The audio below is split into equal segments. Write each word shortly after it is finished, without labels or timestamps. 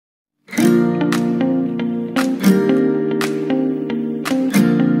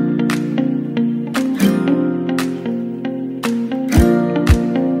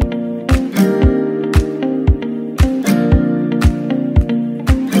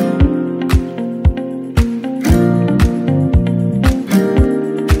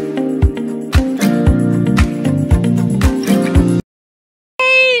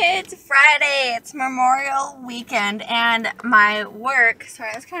weekend, and my work,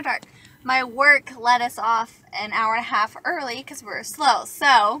 sorry, it's kind of dark. My work let us off an hour and a half early because we were slow.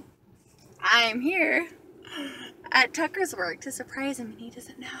 So I'm here at Tucker's work to surprise him, and he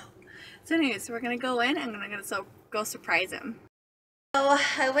doesn't know. So anyways, we're gonna go in. I'm gonna go surprise him. So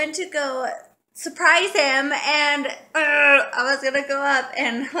I went to go surprise him, and I was gonna go up,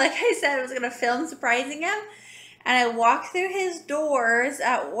 and like I said, I was gonna film surprising him. And I walked through his doors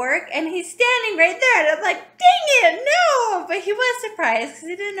at work, and he's standing right there. And I'm like, dang it, no! But he was surprised because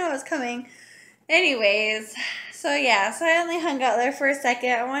he didn't know it was coming. Anyways, so yeah, so I only hung out there for a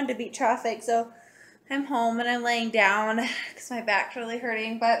second. I wanted to beat traffic, so I'm home and I'm laying down because my back's really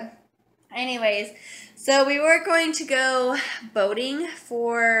hurting. But anyways, so we were going to go boating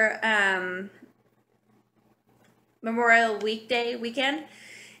for Memorial weekend.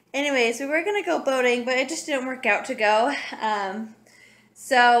 Anyways, we were going to go boating, but it just didn't work out to go.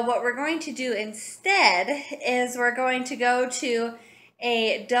 So what we're going to do instead is we're going to go to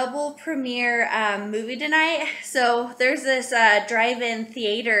a double premiere movie tonight. So there's this drive-in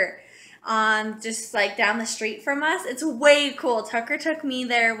theater on just like down the street from us. It's way cool. Tucker took me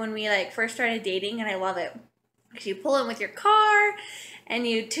there when we like first started dating, and I love it. You pull in with your car and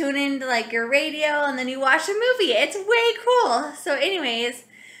you tune into like your radio, and then you watch a movie. It's way cool. So anyways,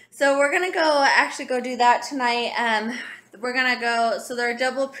 so we're gonna actually go do that tonight. We're gonna go. So they're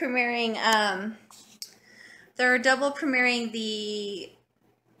double premiering. The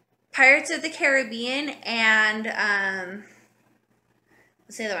Pirates of the Caribbean and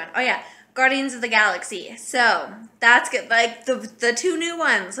what's the other one? Oh yeah, Guardians of the Galaxy. So that's good. Like the two new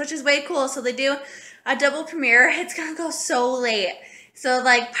ones, which is way cool. So they do a double premiere. It's gonna go so late. So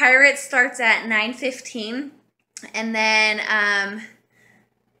like Pirates starts at 9:15, and then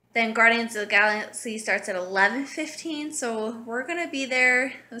Guardians of the Galaxy starts at 11:15, so we're going to be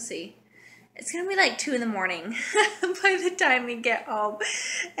there, let's see, it's going to be like 2 in the morning by the time we get home.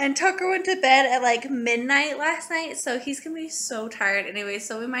 And Tucker went to bed at like midnight last night, so he's going to be so tired anyway,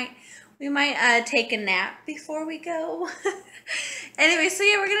 so we might take a nap before we go. Anyway, so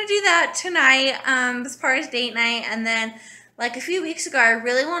yeah, we're going to do that tonight as part of date night. And then like a few weeks ago, I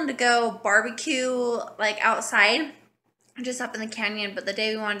really wanted to go barbecue like outside, just up in the canyon, but the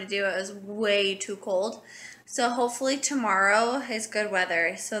day we wanted to do it was way too cold. So hopefully tomorrow is good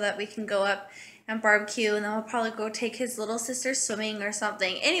weather so that we can go up and barbecue, and then we'll probably go take his little sister swimming or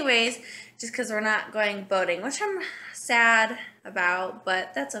something. Anyways, just because we're not going boating, which I'm sad about,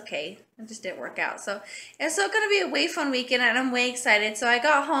 but that's okay. It just didn't work out. So it's still going to be a way fun weekend, and I'm way excited. So I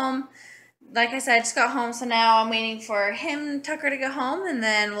got home. Like I said, I just got home, so now I'm waiting for Tucker to get home, and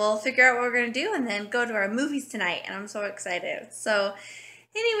then we'll figure out what we're going to do and then go to our movies tonight, and I'm so excited. So,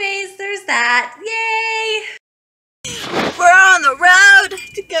 anyways, there's that. Yay! We're on the road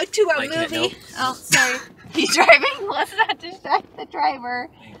to go to our movie. Oh, sorry. He's driving? Let's not distract the driver.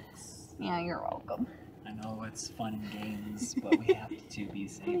 Thanks. Yeah, you're welcome. I know it's fun and games, but we have to be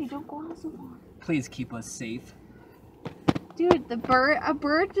safe. Hey, don't go out so far. Please keep us safe. Dude, a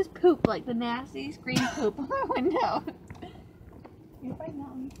bird just pooped like the nastiest green poop on my window. You're fine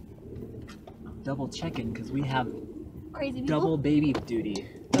now. I'm double checking because we have Crazy people. double baby duty.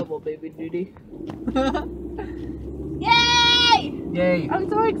 Double baby duty. Yay! Yay! I'm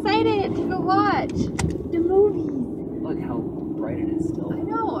so excited to go watch the movie. Look how bright it is still. I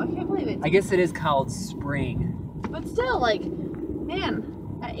know, I can't believe it. I guess it is called spring. But still, like, man,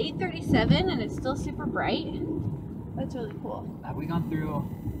 at 8:37 and it's still super bright. That's really cool. Have we gone through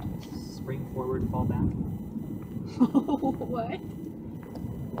spring forward, fall back? What?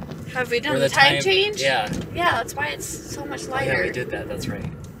 Have we done the time change? Yeah. Yeah, that's why it's so much lighter. Yeah, we did that. That's right.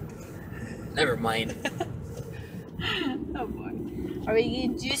 Never mind. Oh boy. Are we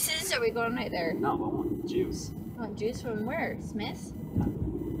getting juices or are we going right there? No, I want juice. You want juice from where? Smith's?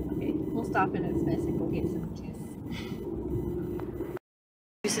 Okay, we'll stop in at Smith's and go get some juice.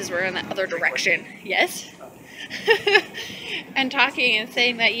 Juices were in the other direction. Yes? And talking and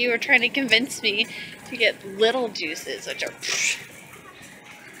saying that you were trying to convince me to get little juices, which are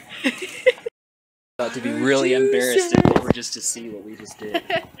About to be really embarrassed if they were just to see what we just did.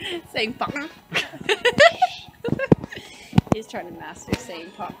 saying popcorn. He's trying to master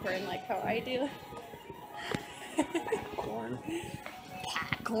saying popcorn like how I do. Corn.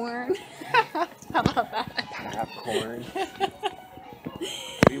 Popcorn. How about that? Popcorn.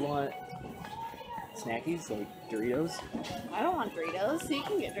 Do you want snackies like Doritos? I don't want Doritos. You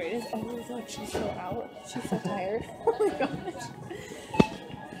can get Doritos. Oh, look, she's so out. She's so tired. Oh my gosh.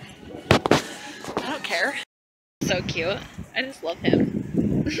 I don't care. So cute. I just love him.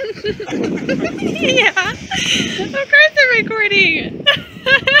 Yeah. Of course I'm recording.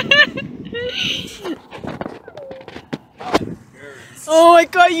 embarrassed. Oh my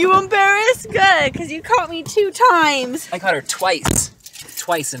god, you embarrassed? Good, because you caught me 2 times. I caught her twice.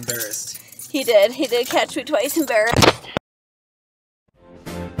 Twice embarrassed. He did catch me twice embarrassed.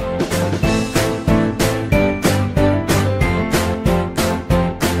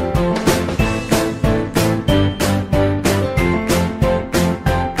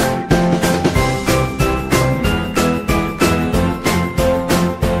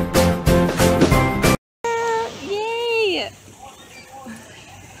 Yay!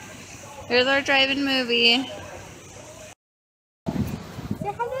 Here's our drive-in movie. Say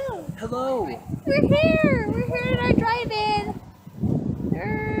hello. Hello. We're here. We're here at our drive-in.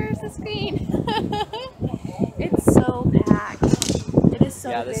 There's the screen. It's so packed. It is so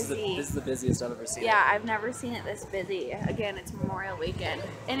Yeah, busy. this is the busiest I've ever seen. Yeah, I've never seen it this busy. Again, it's Memorial Weekend.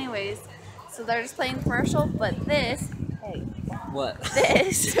 Anyways, so they're just playing commercial, but this, hey, What?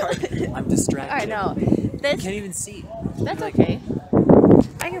 this. I'm distracted. I know. I This, can't even see. that's okay.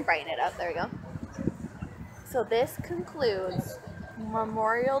 I can brighten it up. There we go. So this concludes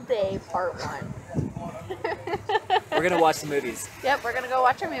Memorial Day Part 1. We're gonna watch the movies. Yep, we're gonna go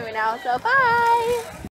watch our movie now. So bye.